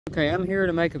Okay, I'm here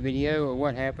to make a video of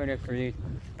what happened after the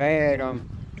bad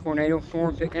tornado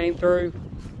storms that came through.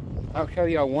 I'll show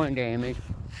y'all one damage,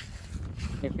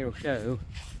 if it'll show.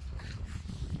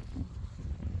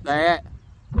 That,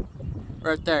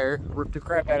 right there, ripped the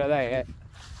crap out of that.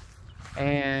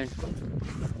 And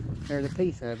there's a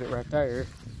piece of it right there.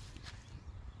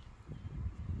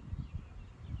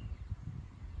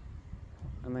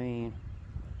 I mean,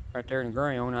 right there in the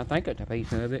ground, I think that's a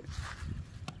piece of it.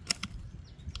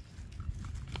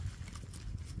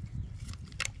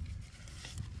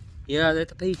 Yeah,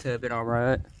 that's a piece of it,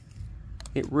 alright.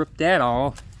 It ripped that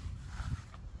off.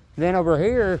 Then over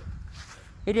here,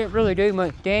 it didn't really do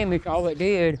much damage. All it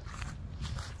did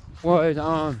was,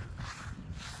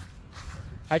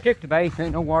 I took the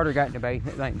basement. No water got in the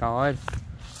basement, thank God.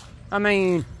 I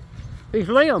mean, these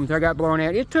limbs I got blown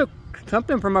out. It took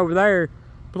something from over there,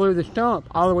 blew the stump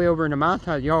all the way over into my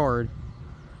side yard,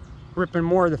 ripping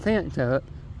more of the fence up.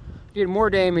 Did more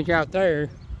damage out there.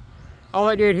 All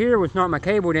I did here was knock my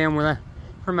cable down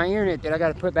from my internet that I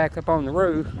got to put back up on the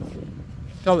roof.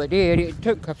 That's all it did. It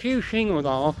took a few shingles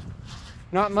off.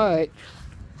 Not much,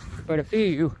 but a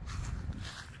few.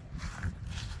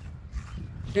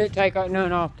 Didn't take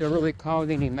none off to really cause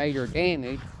any major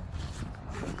damage.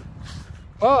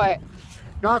 But,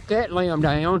 knocked that limb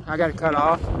down. I got to cut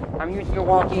off. I'm using the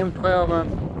Milwaukee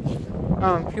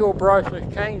M12 fuel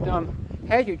brushless chains,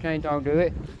 Hatchet chainsaw to do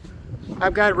it.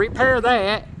 I've got to repair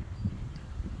that.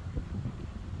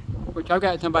 Which I've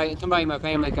got somebody in my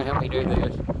family can help me do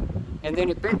this. And then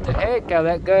it bent the heck out of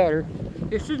that gutter.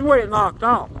 This is what it knocked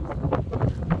off.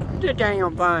 The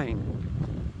damn thing.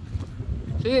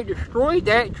 See, it destroyed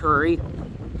that tree.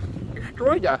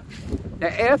 Destroyed the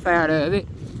F out of it.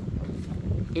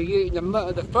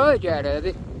 The fudge out of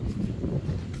it.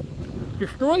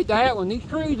 Destroyed that one. These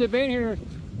trees have been here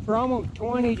for almost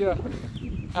 20 to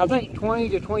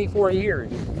 24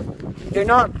 years. They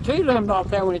knocked two limbs off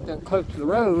that one that's close to the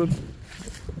road.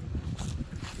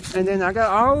 And then I got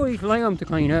all these limbs to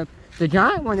clean up. The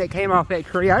giant one that came off that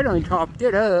tree, I done chopped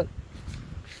it up.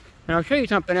 And I'll show you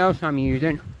something else I'm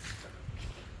using.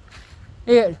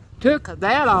 It took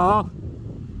that off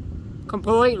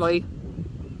completely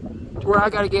to where I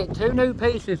got to get 2 new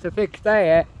pieces to fix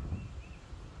that.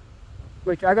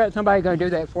 Which I got somebody going to do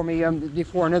that for me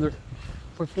before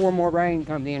more rain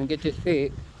comes in and get this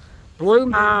fixed. Blew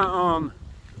my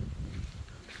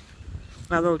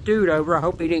my little dude over. I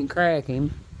hope he didn't crack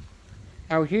him.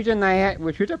 I was using that,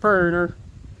 which is a pruner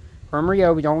from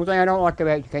Ryobi. The only thing I don't like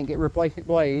about it, you can't get replacement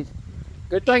blades.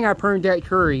 Good thing I pruned that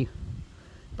tree.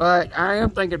 But I am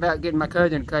thinking about getting my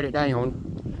cousin to cut it down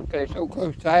because it's so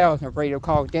close to the house. I'm afraid it'll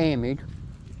cause damage.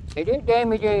 It didn't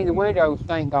damage any of the windows,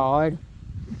 thank God.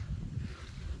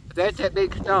 But that's that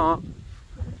big stump.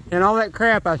 And all that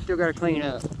crap I still got to clean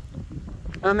up.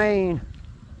 I mean,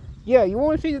 yeah, you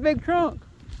want to see the big trunk?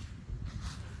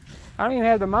 I don't even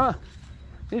have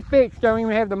this bitch don't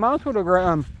even have the muscle to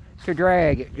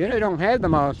drag it. It don't have the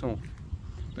muscle.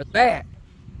 But that,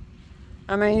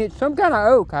 I mean, it's some kind of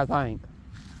oak, I think.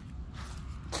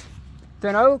 It's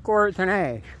an oak or it's an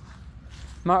ash.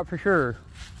 Not for sure.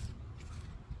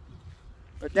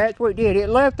 But that's what it did. It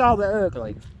left all the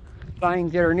ugly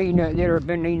things that have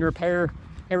been needing repair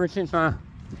ever since my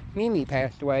Mimi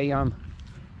passed away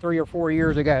 3 or 4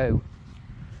 years ago.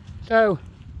 So,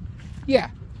 yeah.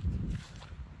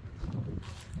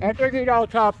 After I get it all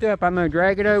chopped up, I'm gonna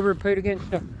drag it over, put it against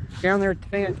down there at the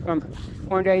fence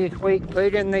one day this week. Put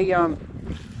it in the up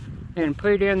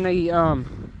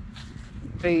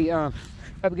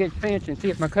against the fence and see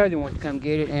if my cousin wants to come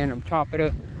get it and chop it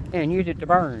up and use it to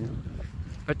burn.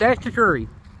 But that's the tree.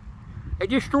 It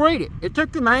destroyed it. It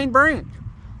took the main branch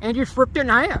and just ripped it in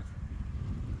half.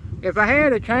 If I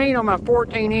had a chain on my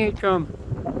 14-inch my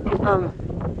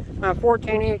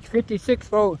 14-inch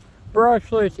 56-volt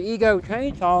brushless Ego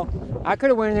chainsaw, I could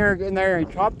have went in there and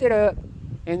chopped it up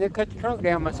and then cut the trunk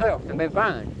down myself and been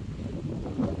fine.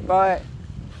 But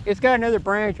it's got another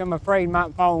branch I'm afraid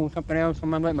might fall on something else.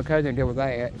 I'm gonna let my cousin deal with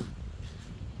that.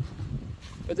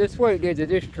 But this is what it did to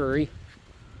this tree.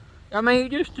 I mean,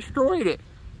 it just destroyed it.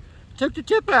 Took the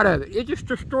tip out of it. It just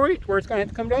destroyed it to where it's gonna have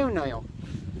to come down now.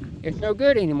 It's no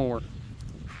good anymore.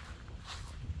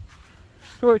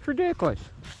 So it's ridiculous.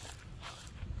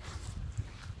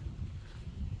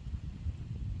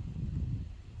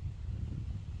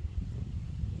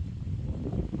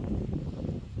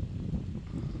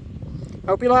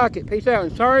 Hope you like it. Peace out.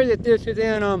 And sorry that this is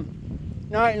in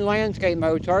not in landscape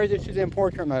mode. Sorry this is in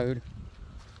portrait mode.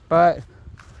 But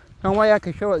no way I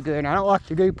can show it good. I don't like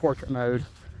to do portrait mode.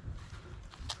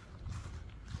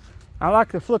 I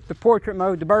like to flip the portrait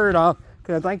mode, the bird off,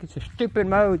 Because I think it's a stupid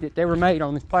mode that they were made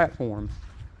on this platform.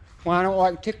 Well, I don't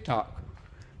like TikTok.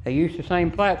 They use the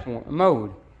same platform,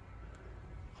 mode.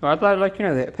 So I thought I'd let you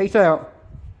know that. Peace out.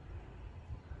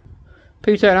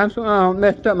 Peace out. I'm so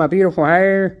messed up my beautiful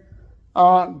hair.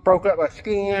 Broke up my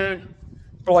skin.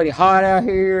 Bloody hot out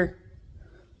here.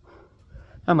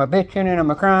 I'm a bitching and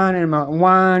I'm a crying and I'm a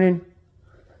whining.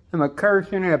 I'm a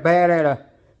cursing and a bad at a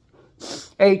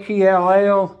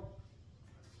H-E-L-L.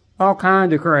 All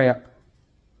kinds of crap.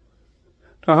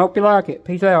 So I hope you like it.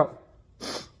 Peace out.